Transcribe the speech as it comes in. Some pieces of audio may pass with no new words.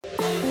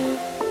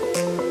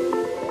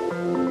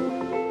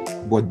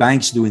what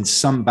banks do in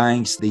some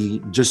banks,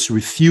 they just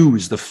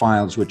refuse the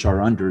files which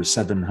are under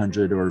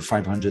 700 or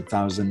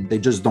 500,000. They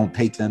just don't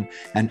take them.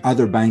 And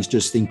other banks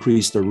just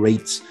increase the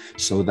rates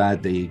so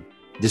that they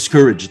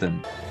discourage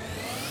them.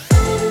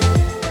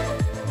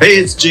 Hey,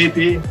 it's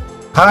JP.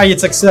 Hi,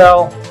 it's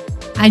Excel.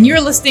 And you're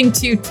listening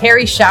to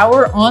Terry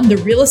Shower on the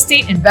Real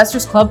Estate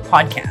Investors Club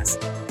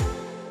podcast.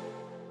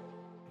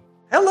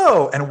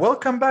 Hello, and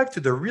welcome back to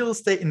the Real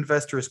Estate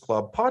Investors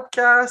Club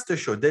podcast, a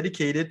show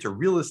dedicated to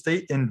real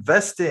estate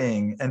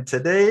investing. And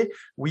today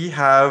we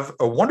have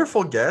a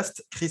wonderful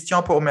guest,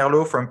 Christian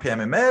Paul-Merlot from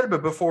PMML.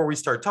 But before we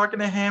start talking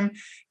to him,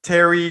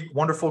 Terry,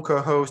 wonderful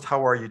co-host,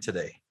 how are you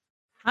today?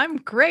 I'm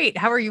great.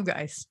 How are you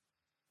guys?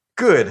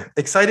 Good.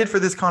 Excited for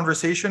this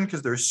conversation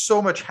because there's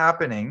so much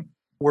happening.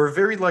 We're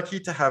very lucky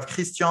to have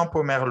Christian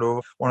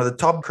Paul-Merlot, one of the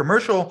top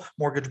commercial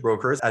mortgage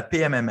brokers at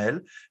PMML.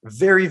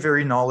 Very,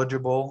 very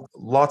knowledgeable,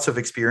 lots of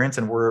experience,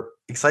 and we're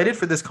excited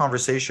for this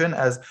conversation.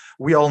 As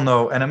we all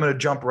know, and I'm going to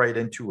jump right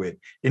into it.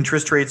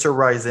 Interest rates are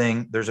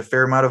rising. There's a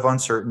fair amount of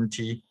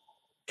uncertainty.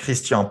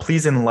 Christian,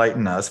 please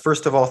enlighten us.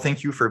 First of all,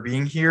 thank you for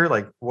being here.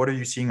 What are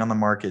you seeing on the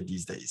market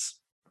these days?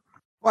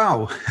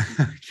 Wow.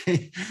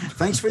 Okay.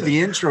 Thanks for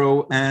the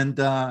intro. And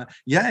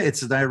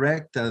it's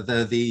direct.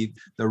 The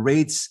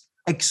rates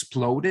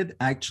exploded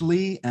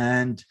actually.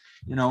 And,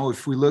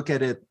 if we look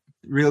at it,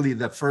 really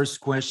the first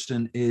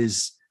question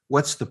is,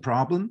 what's the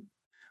problem?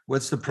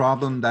 What's the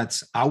problem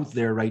that's out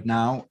there right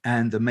now?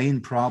 And the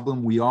main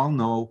problem we all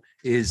know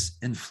is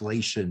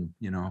inflation,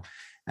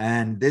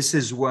 and this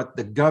is what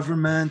the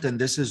government and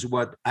this is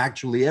what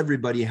actually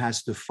everybody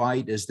has to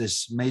fight, is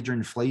this major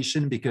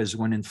inflation, because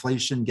when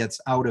inflation gets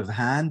out of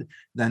hand,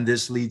 then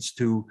this leads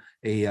to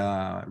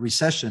a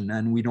recession,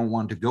 and we don't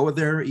want to go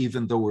there,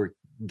 even though we're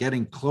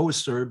getting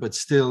closer, but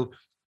still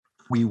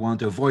we want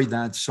to avoid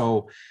that.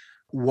 So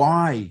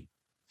why?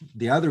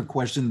 The other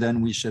question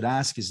then we should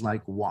ask is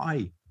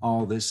why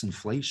all this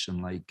inflation?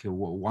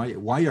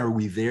 Why are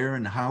we there,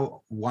 and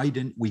why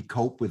didn't we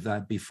cope with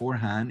that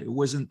beforehand? It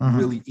wasn't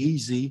really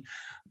easy.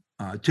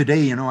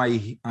 Today,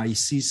 I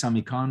see some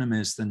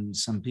economists and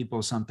some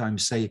people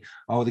sometimes say,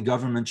 oh, the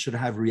government should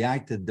have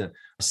reacted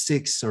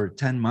 6 or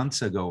 10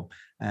 months ago.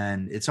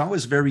 And it's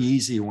always very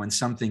easy when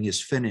something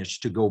is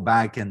finished to go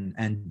back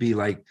and be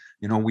like,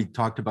 we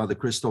talked about the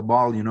crystal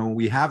ball,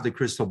 we have the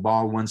crystal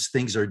ball once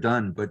things are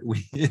done, but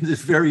it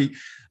is very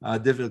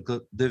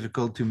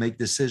difficult to make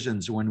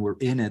decisions when we're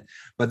in it.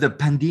 But the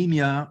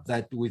pandemia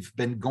that we've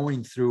been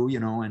going through,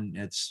 and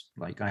it's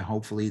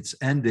hopefully it's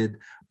ended,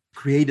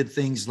 created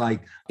things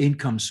like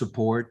income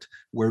support,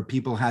 where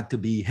people had to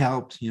be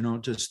helped,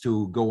 just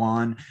to go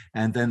on.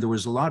 And then there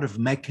was a lot of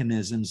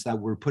mechanisms that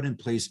were put in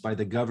place by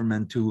the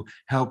government to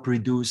help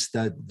reduce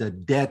the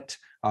debt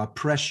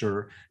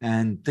pressure,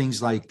 and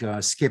things like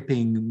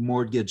skipping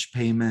mortgage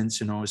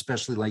payments,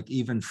 especially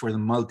even for the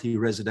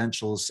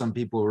multi-residential, some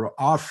people were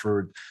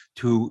offered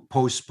to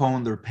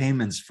postpone their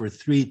payments for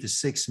 3 to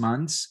 6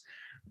 months.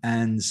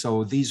 And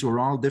so these were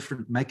all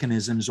different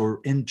mechanisms,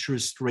 or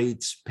interest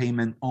rates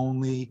payment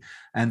only.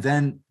 And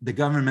then the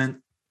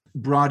government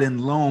brought in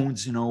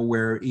loans,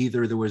 where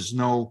either there was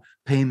no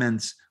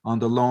payments on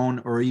the loan,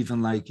 or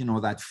even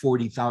that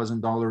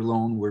 $40,000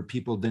 loan where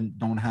people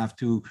don't have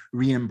to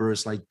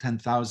reimburse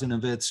 10,000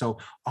 of it. So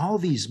all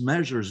these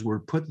measures were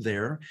put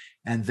there.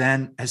 And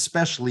then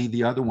especially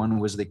the other one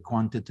was the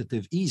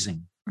quantitative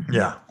easing.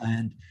 Yeah.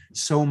 And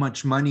so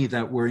much money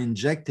that were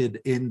injected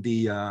in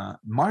the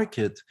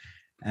market.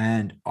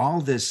 And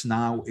all this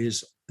now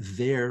is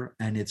there,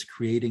 and it's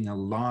creating a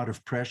lot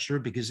of pressure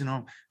because,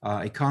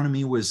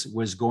 economy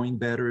was going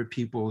better.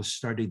 People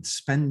started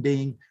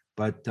spending,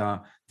 but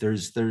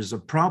there's a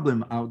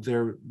problem out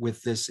there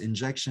with this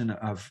injection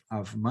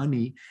of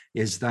money,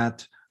 is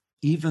that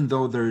even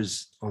though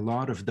there's a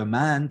lot of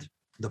demand,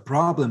 the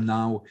problem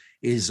now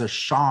is a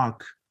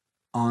shock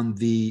on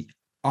the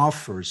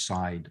offer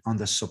side, on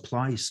the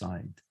supply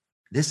side.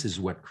 This is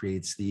what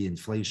creates the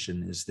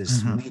inflation, is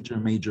this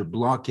major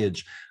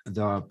blockage.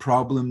 The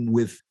problem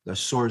with the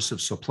source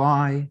of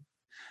supply,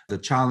 the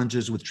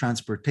challenges with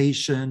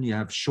transportation, you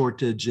have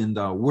shortage in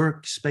the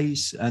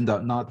workspace, and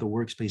not the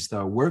workspace,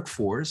 the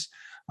workforce.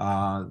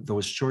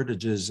 Those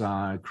shortages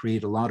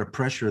create a lot of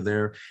pressure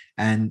there.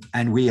 And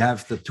we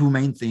have the two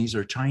main things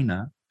are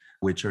China,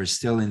 which are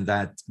still in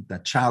that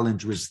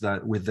challenge with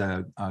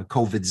the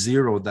COVID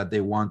zero that they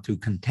want to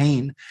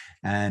contain.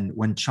 And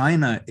when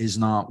China is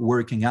not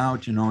working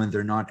out, and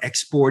they're not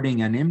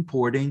exporting and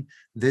importing,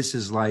 this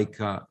is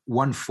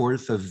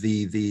 1/4 of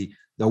the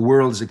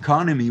world's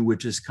economy,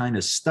 which is kind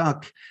of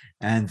stuck.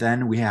 And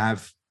then we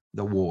have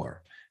the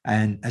war,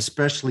 and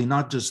especially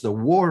not just the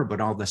war,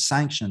 but all the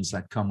sanctions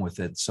that come with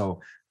it.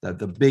 So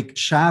the big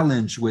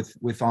challenge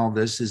with all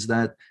this is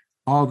that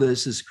all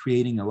this is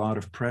creating a lot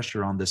of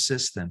pressure on the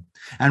system.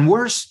 And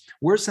worse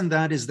than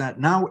that is that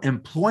now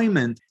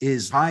employment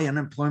is high,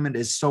 unemployment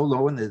is so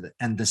low,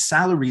 and the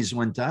salaries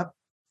went up.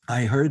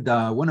 I heard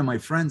one of my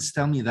friends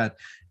tell me that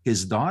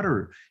his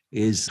daughter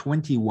is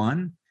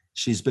 21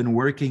 She's been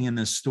working in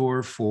a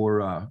store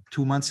for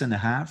 2 months and a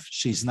half.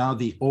 She's now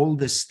the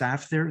oldest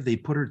staff there. They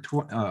put her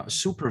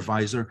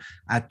supervisor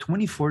at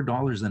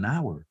 $24 an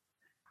hour.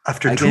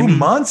 After Like, 2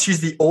 months,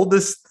 she's the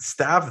oldest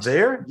staff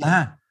there.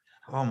 Yeah.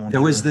 Oh, mon There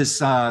Dieu. was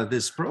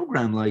this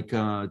program like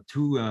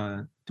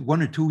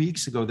 1 or 2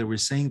 weeks ago. They were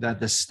saying that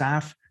the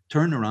staff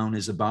turnaround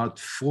is about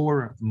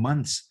 4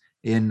 months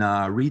in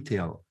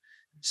retail.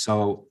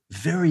 So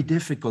very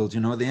difficult.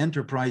 The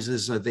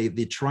enterprises,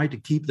 they try to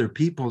keep their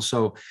people.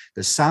 So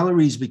the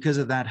salaries, because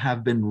of that,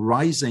 have been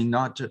rising.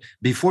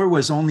 Before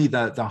was only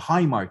the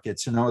high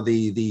markets,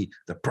 the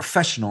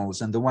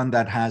professionals, and the one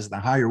that has the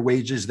higher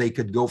wages, they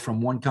could go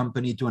from one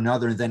company to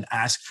another and then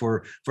ask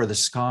for the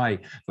sky.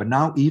 But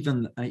now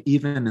even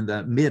in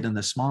the mid and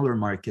the smaller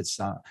markets,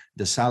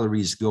 the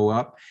salaries go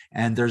up,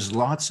 and there's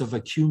lots of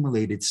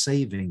accumulated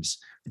savings.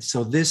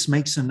 So this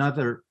makes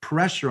another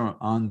pressure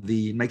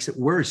makes it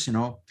worse,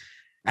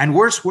 and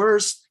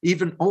worse,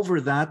 even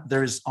over that,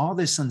 there's all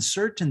this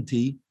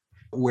uncertainty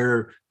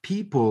where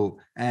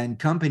people and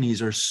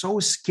companies are so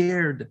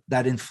scared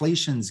that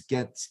inflation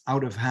gets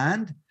out of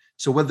hand.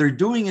 So what they're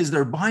doing is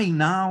they're buying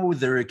now,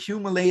 they're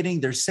accumulating,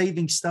 they're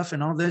saving stuff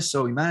and all this.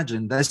 So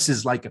imagine this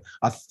is like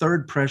a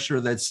third pressure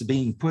that's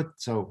being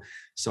put. So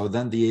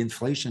then the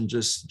inflation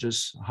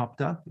just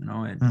hopped up,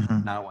 and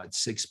now at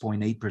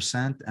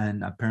 6.8%,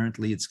 and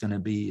apparently it's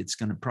going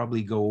to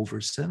probably go over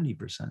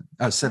 70%,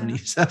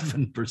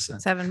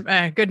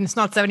 77%. Goodness,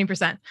 not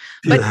 70%.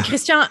 But Yeah.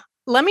 Christian,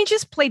 let me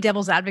just play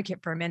devil's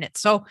advocate for a minute.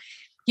 So,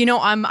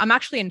 I'm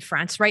actually in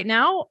France right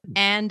now,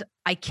 and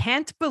I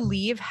can't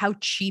believe how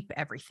cheap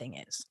everything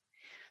is.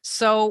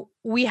 So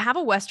we have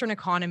a Western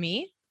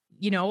economy,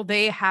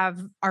 they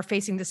are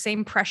facing the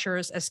same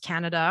pressures as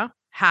Canada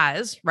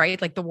has,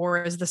 right? Like the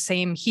war is the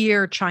same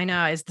here.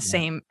 China is the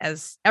same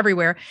as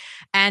everywhere.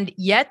 And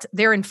yet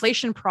their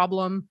inflation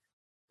problem,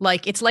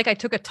 like, it's like I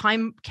took a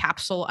time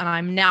capsule and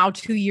I'm now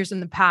 2 years in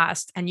the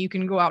past, and you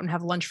can go out and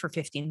have lunch for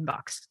 $15,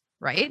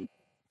 right?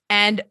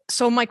 And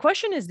so my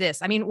question is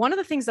this. I mean, one of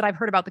the things that I've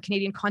heard about the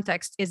Canadian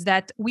context is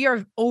that we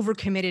are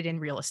overcommitted in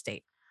real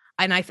estate.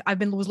 And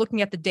was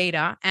looking at the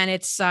data, and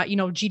it's,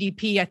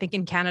 GDP, I think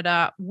in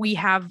Canada, we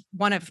have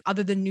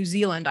other than New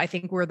Zealand, I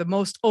think we're the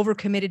most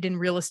overcommitted in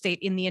real estate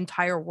in the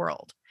entire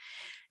world.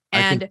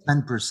 And I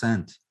think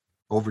 10%,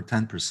 over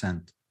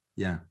 10%,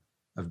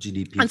 of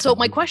GDP. And so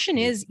my question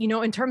is,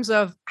 in terms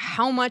of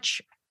how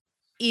much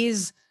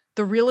is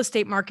the real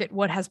estate market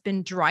what has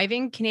been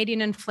driving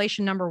Canadian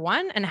inflation, number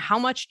one, and how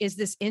much is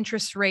this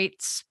interest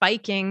rate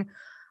spiking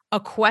a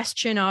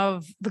question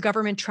of the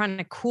government trying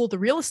to cool the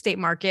real estate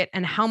market,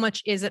 and how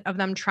much is it of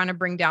them trying to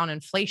bring down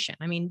inflation?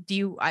 I mean,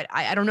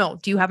 I don't know.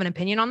 Do you have an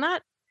opinion on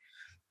that?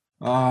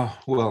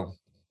 Well,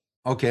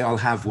 okay, I'll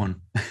have one.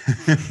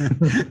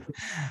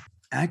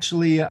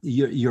 Actually,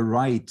 you're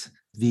right.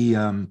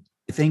 I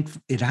think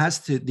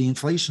the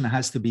inflation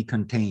has to be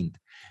contained,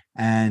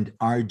 and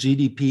our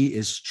GDP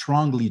is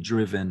strongly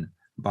driven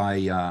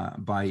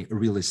by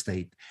real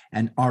estate,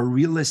 and our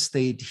real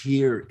estate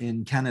here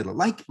in Canada,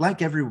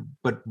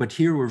 but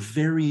here we're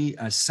very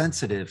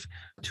sensitive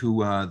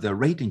to the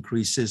rate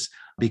increases,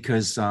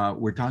 because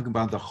we're talking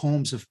about the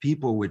homes of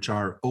people which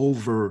are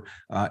over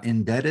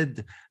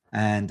indebted.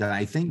 And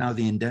I think now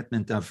the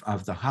indebtedness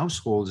of the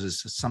households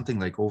is something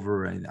like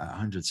over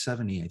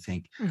 170, I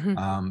think,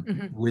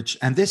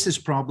 and this is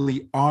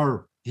probably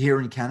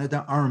here in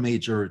Canada, our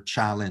major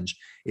challenge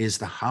is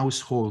the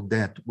household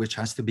debt, which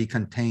has to be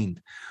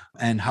contained.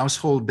 And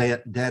household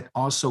debt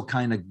also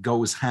kind of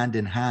goes hand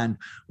in hand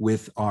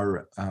with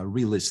our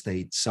real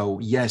estate. So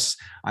yes,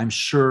 I'm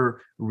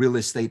sure real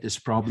estate is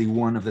probably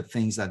one of the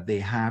things that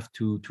they have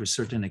to a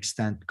certain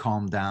extent,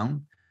 calm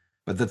down.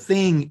 But the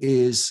thing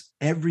is,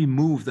 every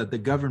move that the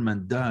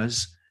government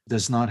does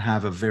not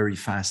have a very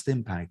fast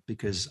impact,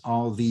 because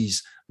all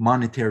these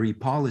monetary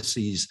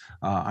policies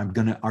we're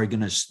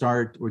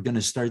going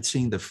to start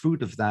seeing the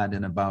fruit of that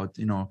in about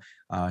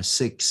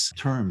 6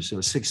 terms,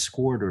 or 6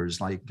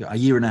 quarters, like a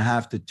year and a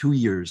half to 2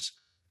 years.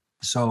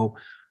 So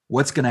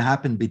what's going to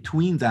happen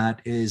between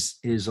that is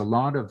a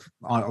lot of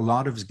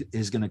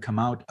is going to come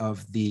out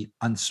of the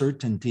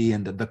uncertainty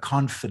and the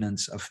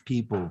confidence of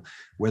people,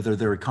 whether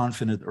they're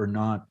confident or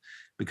not,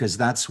 because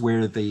that's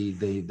where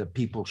the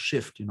people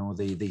shift.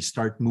 They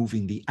start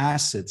moving the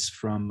assets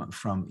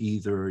from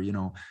either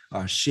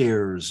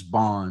shares,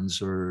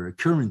 bonds, or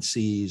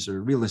currencies,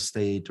 or real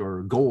estate,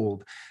 or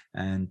gold.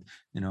 And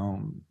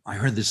I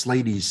heard this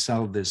lady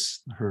sell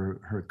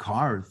her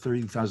car,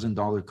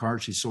 $30,000 car.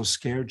 She's so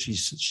scared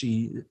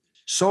she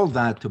sold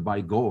that to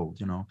buy gold.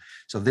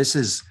 So this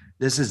is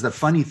the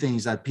funny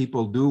things that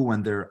people do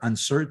when they're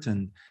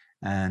uncertain.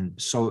 And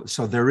so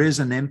there is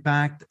an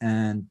impact,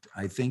 and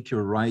I think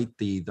you're right.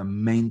 The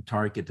main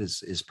target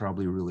is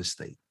probably real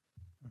estate.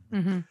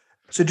 Mm-hmm.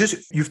 So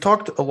just you've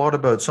talked a lot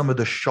about some of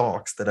the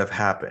shocks that have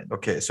happened.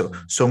 Okay,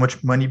 so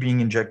much money being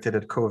injected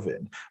at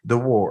COVID, the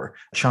war,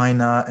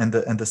 China and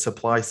the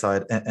supply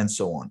side, and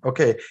so on.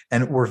 Okay,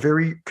 and we're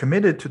very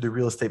committed to the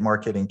real estate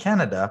market in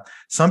Canada.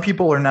 Some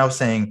people are now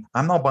saying,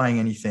 "I'm not buying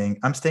anything.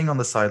 I'm staying on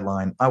the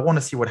sideline. I want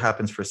to see what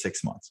happens for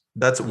 6 months."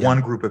 That's one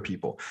group of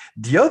people.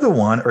 The other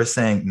one are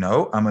saying,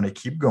 "No, I'm going to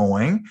keep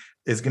going.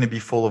 It's going to be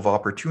full of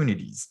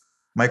opportunities."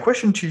 My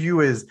question to you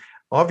is,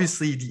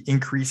 obviously, the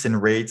increase in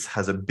rates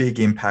has a big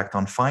impact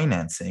on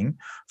financing.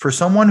 For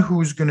someone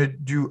who's going to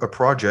do a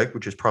project,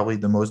 which is probably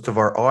the most of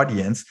our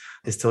audience,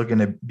 is still going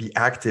to be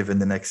active in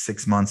the next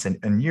 6 months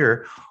and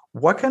year,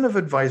 what kind of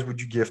advice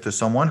would you give to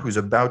someone who's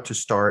about to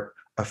start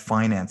a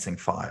financing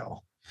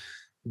file?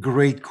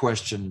 Great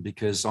question,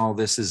 because all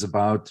this is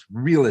about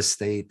real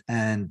estate.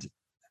 And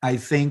I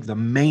think the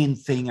main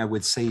thing I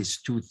would say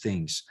is two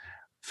things.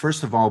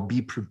 First of all,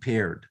 be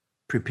prepared.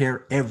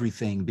 Prepare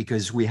everything,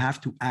 because we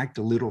have to act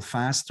a little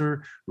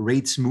faster.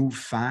 Rates move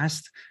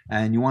fast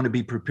and you want to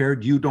be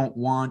prepared.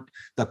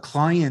 The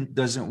client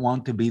doesn't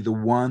want to be the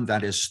one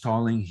that is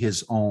stalling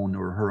his own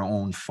or her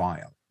own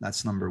file.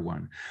 That's number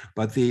one.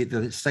 But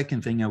the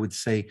second thing I would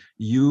say,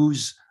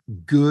 use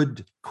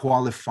good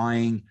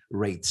qualifying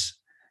rates.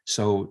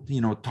 So,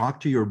 talk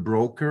to your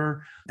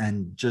broker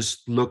and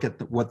just look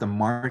at what the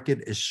market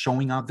is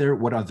showing out there.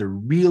 What are the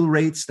real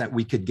rates that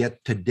we could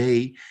get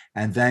today?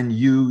 And then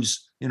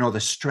use, the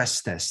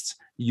stress tests.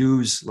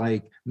 Use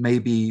like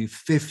maybe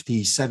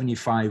 50,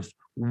 75,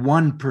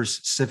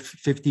 1%,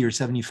 50 or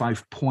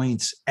 75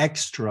 points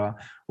extra,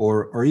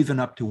 or even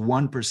up to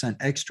 1%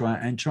 extra,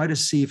 and try to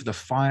see if the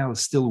file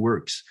still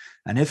works.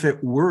 And if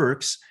it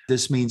works,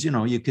 this means,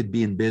 you could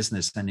be in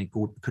business and it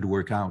could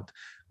work out.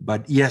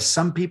 But yes,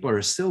 some people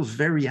are still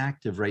very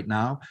active right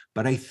now,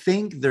 but I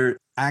think they're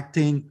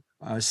acting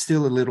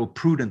still a little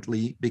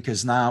prudently,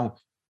 because now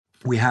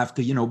we have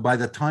to, by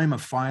the time a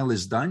file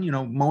is done,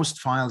 most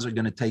files are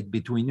going to take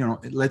between,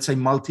 let's say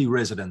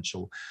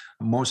multi-residential,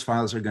 most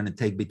files are going to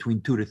take between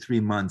 2 to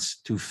 3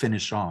 months to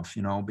finish off,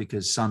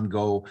 because some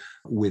go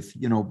with,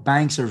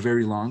 banks are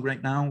very long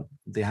right now.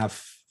 They have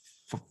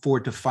 4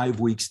 to 5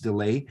 weeks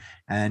delay.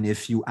 And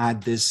if you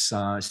add this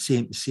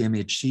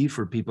CMHC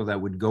for people that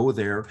would go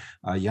there,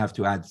 you have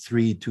to add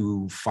 3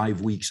 to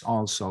 5 weeks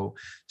also.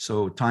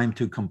 So time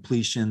to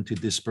completion to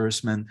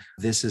disbursement,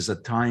 this is a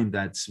time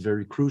that's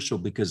very crucial,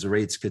 because the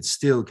rates could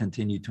still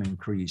continue to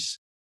increase.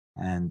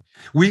 And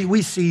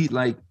we see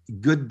like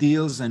good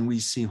deals and we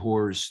see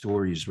horror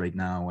stories right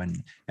now.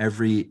 And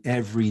every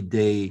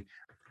day,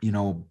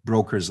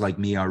 brokers like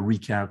me are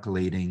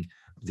recalculating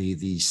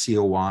the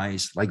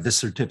COIs, like the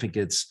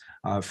certificates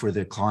for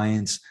the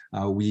clients.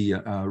 We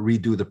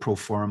redo the pro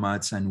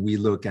formats and we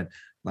look at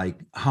like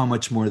how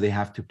much more they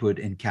have to put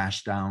in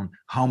cash down,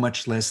 how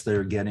much less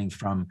they're getting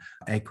from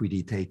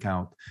equity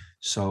takeout.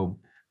 So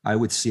I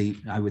would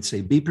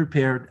say be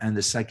prepared. And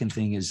the second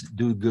thing is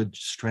do good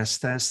stress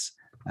tests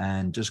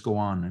and just go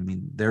on. I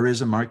mean, there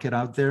is a market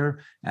out there,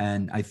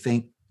 and I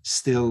think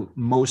still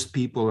most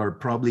people are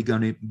probably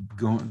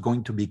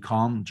going to be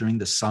calm during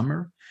the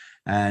summer.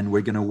 And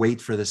we're going to wait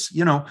for this.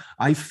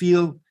 I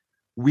feel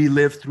we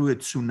live through a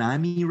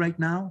tsunami right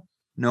now.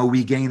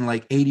 We gain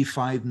like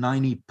 85,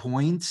 90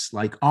 points,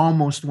 like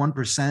almost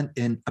 1%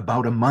 in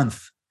about a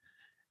month,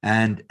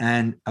 and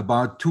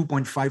about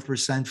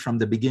 2.5% from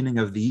the beginning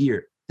of the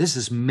year. This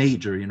is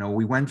major.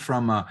 We went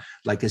from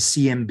like a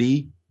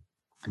CMB,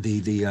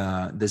 the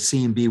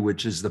CMB,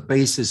 which is the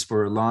basis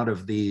for a lot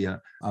of the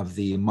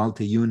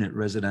multi-unit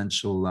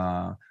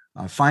residential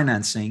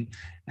financing.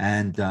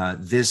 And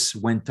this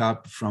went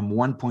up from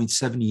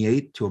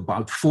 1.78 to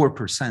about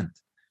 4%.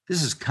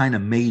 This is kind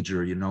of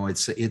major,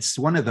 it's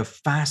one of the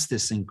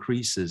fastest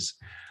increases.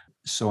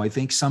 So I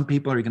think some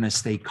people are going to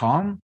stay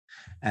calm.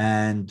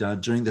 And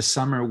during the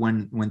summer,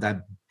 when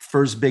that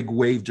first big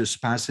wave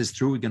just passes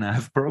through, we're going to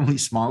have probably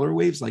smaller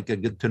waves like a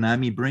good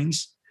tsunami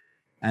brings.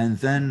 And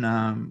then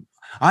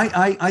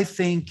I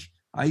think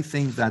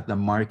that the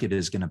market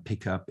is going to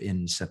pick up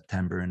in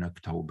September and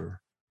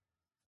October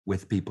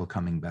with people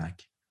coming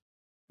back.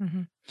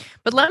 Mm-hmm.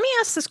 But let me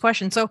ask this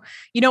question. So,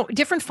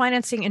 different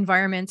financing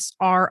environments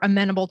are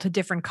amenable to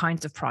different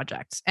kinds of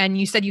projects. And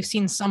you said you've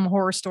seen some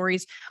horror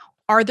stories.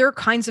 Are there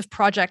kinds of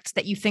projects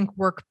that you think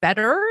work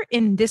better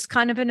in this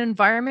kind of an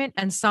environment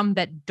and some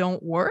that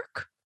don't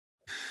work?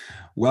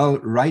 Well,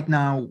 right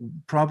now,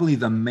 probably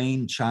the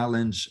main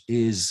challenge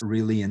is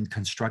really in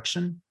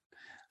construction.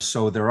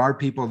 So there are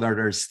people that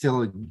are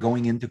still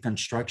going into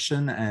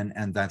construction,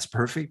 and that's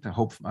perfect. I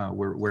hope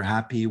we're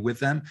happy with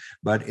them.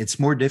 But it's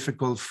more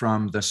difficult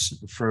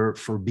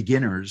for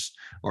beginners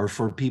or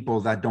for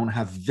people that don't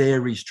have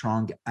very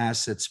strong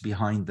assets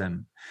behind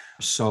them.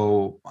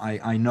 So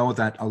I know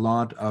that a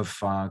lot of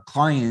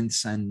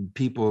clients and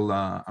people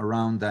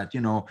around that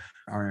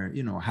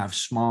have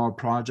small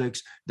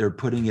projects. They're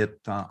putting it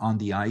on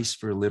the ice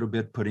for a little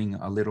bit, putting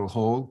a little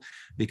hold,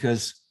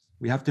 because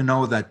we have to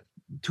know that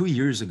 2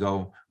 years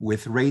ago,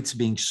 with rates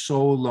being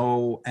so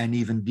low and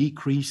even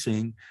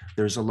decreasing,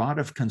 there's a lot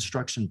of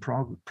construction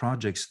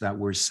projects that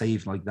were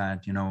saved like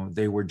that.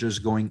 They were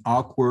just going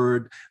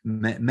awkward,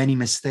 many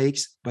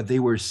mistakes, but they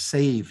were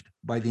saved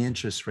by the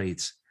interest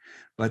rates.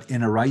 But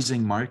in a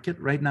rising market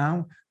right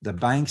now, the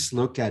banks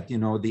look at,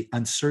 the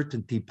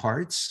uncertainty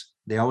parts.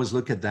 They always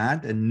look at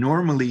that. And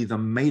normally the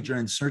major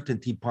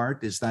uncertainty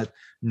part is that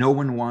no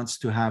one wants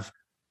to have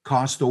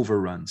cost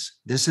overruns.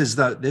 This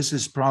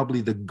is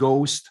probably the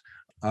ghost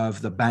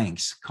of the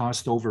banks,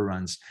 cost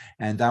overruns.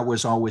 And that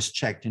was always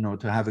checked,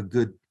 to have a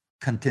good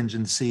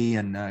contingency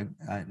and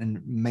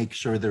make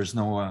sure there's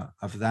no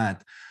of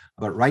that.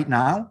 But right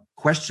now,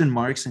 question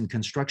marks in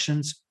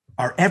constructions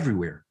are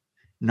everywhere.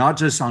 Not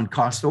just on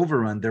cost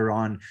overrun, they're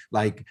on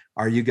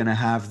are you going to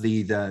have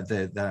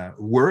the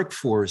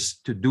workforce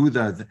to do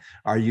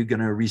are you going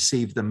to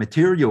receive the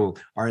material?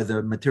 Are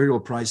the material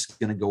price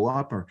going to go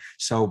up?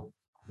 So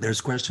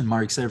there's question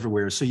marks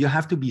everywhere. So you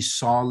have to be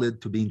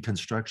solid to be in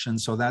construction.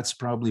 So that's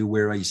probably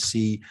where I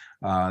see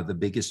the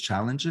biggest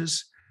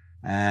challenges.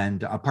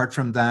 And apart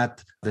from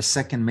that, the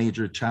second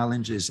major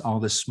challenge is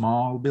all the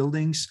small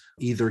buildings,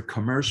 either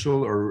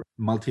commercial or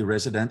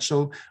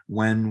multi-residential,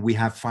 when we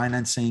have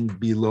financing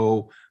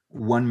below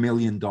 $1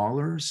 million,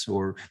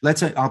 or let's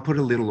say, I'll put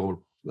a little lower,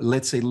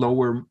 let's say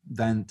lower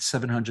than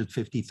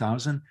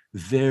 750,000,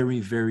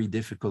 very, very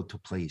difficult to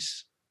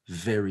place,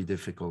 very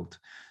difficult.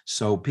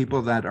 So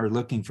people that are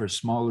looking for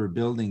smaller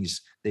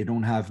buildings, they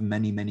don't have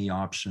many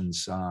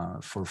options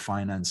for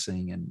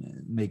financing, and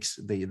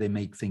they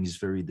make things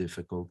very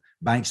difficult.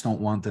 Banks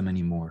don't want them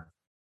anymore.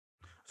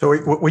 So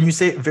when you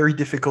say very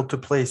difficult to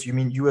place, you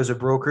mean you as a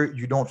broker,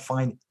 you don't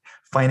find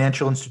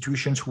financial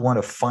institutions who want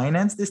to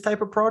finance this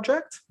type of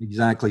project?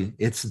 Exactly.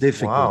 It's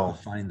difficult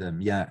to find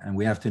them. Yeah. And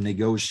we have to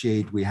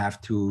negotiate. We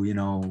have to,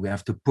 we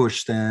have to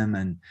push them,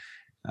 and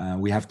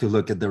we have to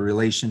look at the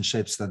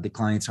relationships that the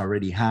clients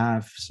already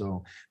have.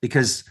 So,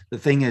 because the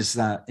thing is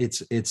that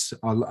it's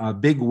a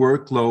big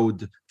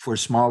workload for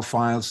small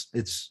files.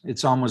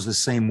 It's almost the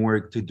same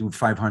work to do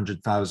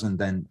 500,000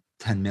 than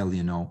 10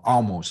 million,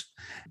 almost.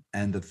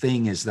 And the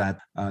thing is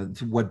that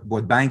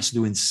what banks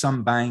do, in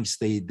some banks,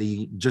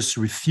 they just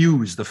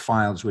refuse the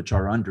files which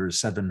are under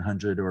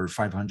 700 or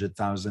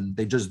 500,000.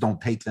 They just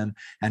don't take them.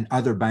 And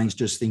other banks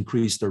just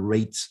increase the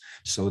rates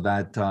so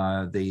that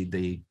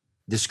they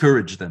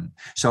discourage them.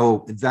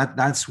 So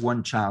that's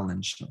one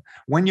challenge.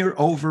 When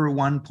you're over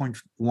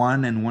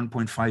 1.1 and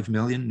 1.5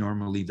 million,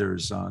 normally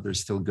there's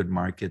still good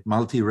market.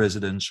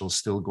 Multi-residential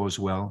still goes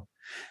well.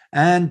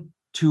 And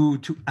to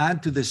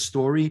add to this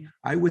story,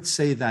 I would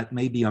say that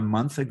maybe a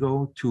month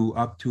ago to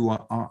up to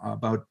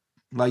about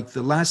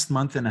the last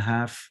month and a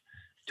half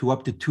to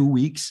up to 2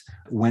 weeks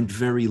went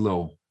very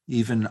low.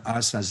 Even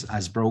us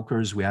as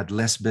brokers, we had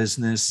less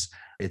business.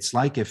 It's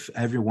like if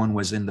everyone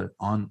was in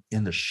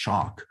the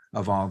shock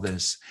of all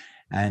this.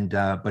 And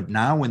but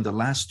now in the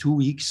last 2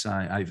 weeks,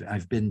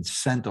 I've been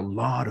sent a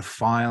lot of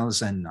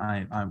files, and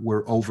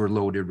we're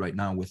overloaded right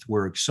now with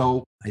work.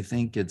 So I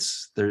think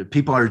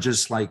people are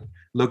just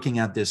looking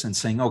at this and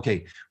saying,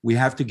 okay, we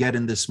have to get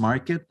in this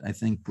market. I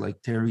think,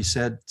 like Terry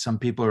said, some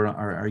people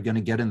are going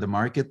to get in the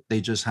market. They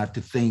just have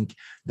to think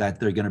that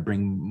they're going to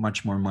bring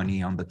much more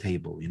money on the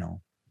table,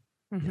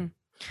 Mm-hmm. Yeah.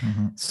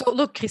 Mm-hmm. So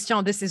look,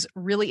 Christian, this is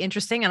really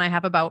interesting. And I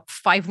have about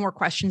 5 more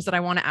questions that I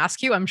want to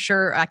ask you. I'm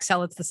sure,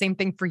 Axel, it's the same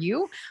thing for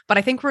you. But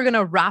I think we're going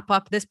to wrap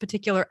up this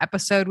particular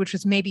episode, which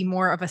was maybe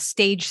more of a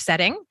stage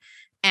setting.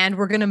 And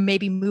we're going to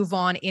maybe move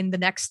on in the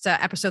next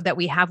episode that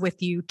we have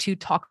with you to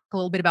talk a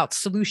little bit about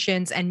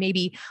solutions. And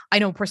maybe, I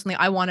know personally,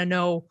 I want to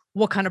know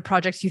what kind of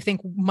projects you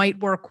think might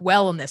work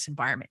well in this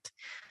environment.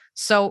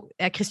 So,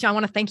 Christian, I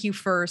want to thank you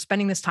for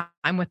spending this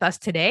time with us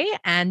today.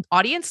 And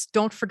audience,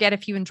 don't forget,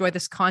 if you enjoy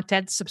this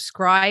content,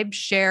 subscribe,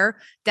 share,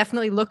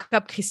 definitely look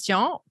up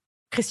Christian.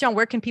 Christian,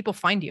 where can people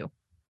find you?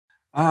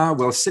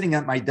 Well, sitting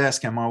at my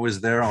desk, I'm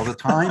always there all the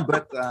time,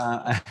 but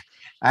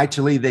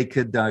actually they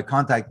could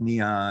contact me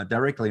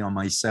directly on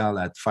my cell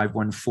at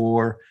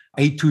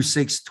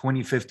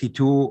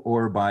 514-826-2052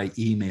 or by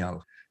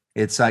email.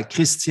 It's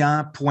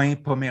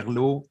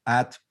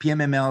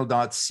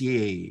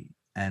christian.pomerleau@pmml.ca.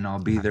 And I'll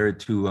be there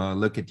to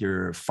look at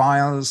your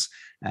files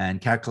and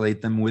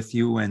calculate them with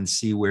you and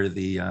see where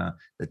the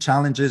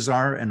challenges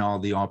are and all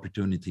the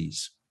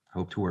opportunities.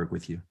 Hope to work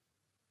with you.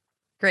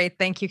 Great.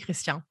 Thank you,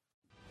 Christian.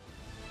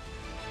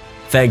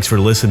 Thanks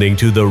for listening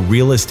to the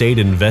Real Estate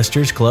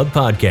Investors Club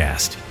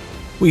podcast.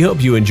 We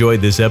hope you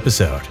enjoyed this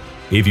episode.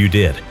 If you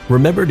did,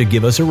 remember to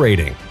give us a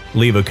rating,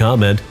 leave a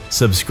comment,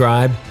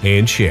 subscribe,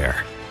 and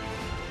share.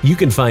 You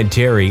can find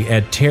Terry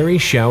at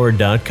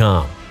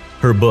terryshower.com.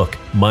 Her book,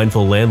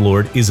 Mindful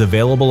Landlord, is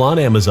available on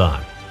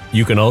Amazon.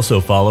 You can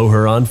also follow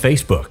her on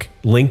Facebook,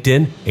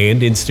 LinkedIn,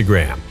 and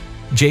Instagram.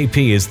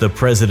 JP is the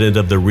president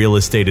of the Real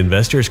Estate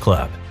Investors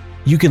Club.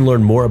 You can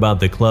learn more about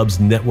the club's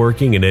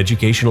networking and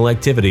educational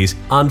activities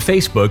on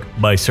Facebook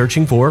by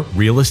searching for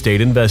Real Estate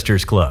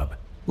Investors Club.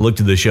 Look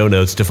to the show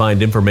notes to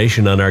find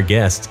information on our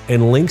guests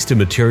and links to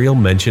material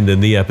mentioned in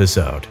the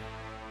episode.